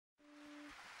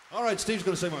All right, Steve's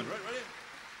going to sing one. Right, ready?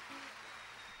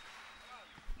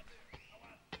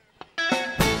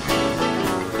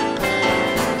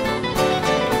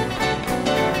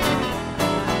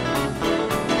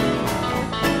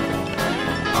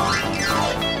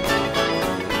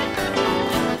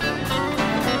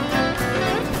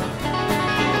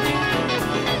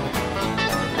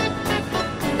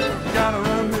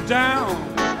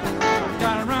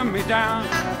 Down.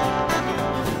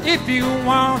 If you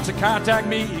want to contact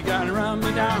me, you gotta run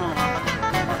me down.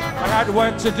 I got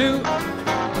work to do.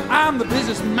 I'm the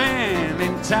businessman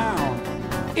in town.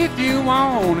 If you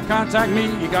want to contact me,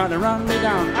 you gotta run me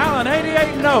down. Alan,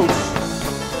 88 notes.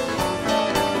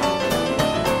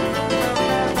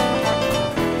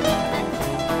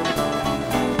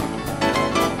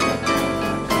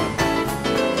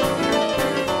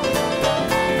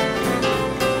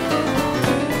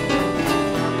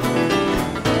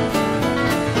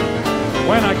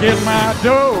 When I get my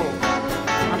dough,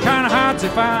 I'm kinda hard to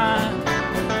find.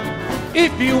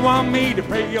 If you want me to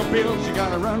pay your bills, you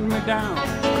gotta run me down.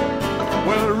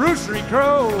 Well, the roostery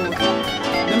crows,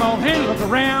 them old hens look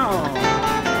around.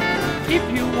 If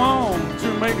you want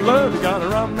to make love, you gotta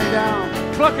run me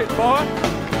down. Cluck it, boy.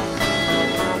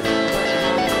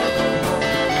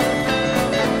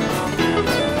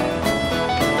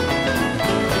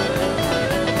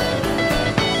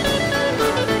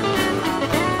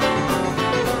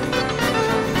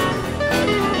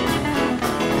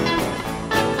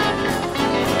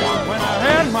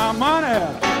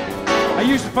 I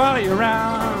used to follow you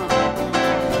around.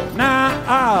 Now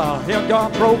I'll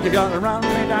gone broke, you gotta run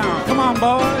me down. Come on,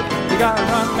 boys, you gotta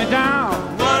run me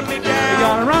down. Run me down. You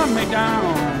gotta run me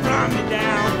down. Run me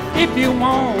down. If you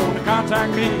want to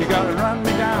contact me, you gotta run me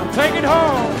down. Take it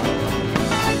home.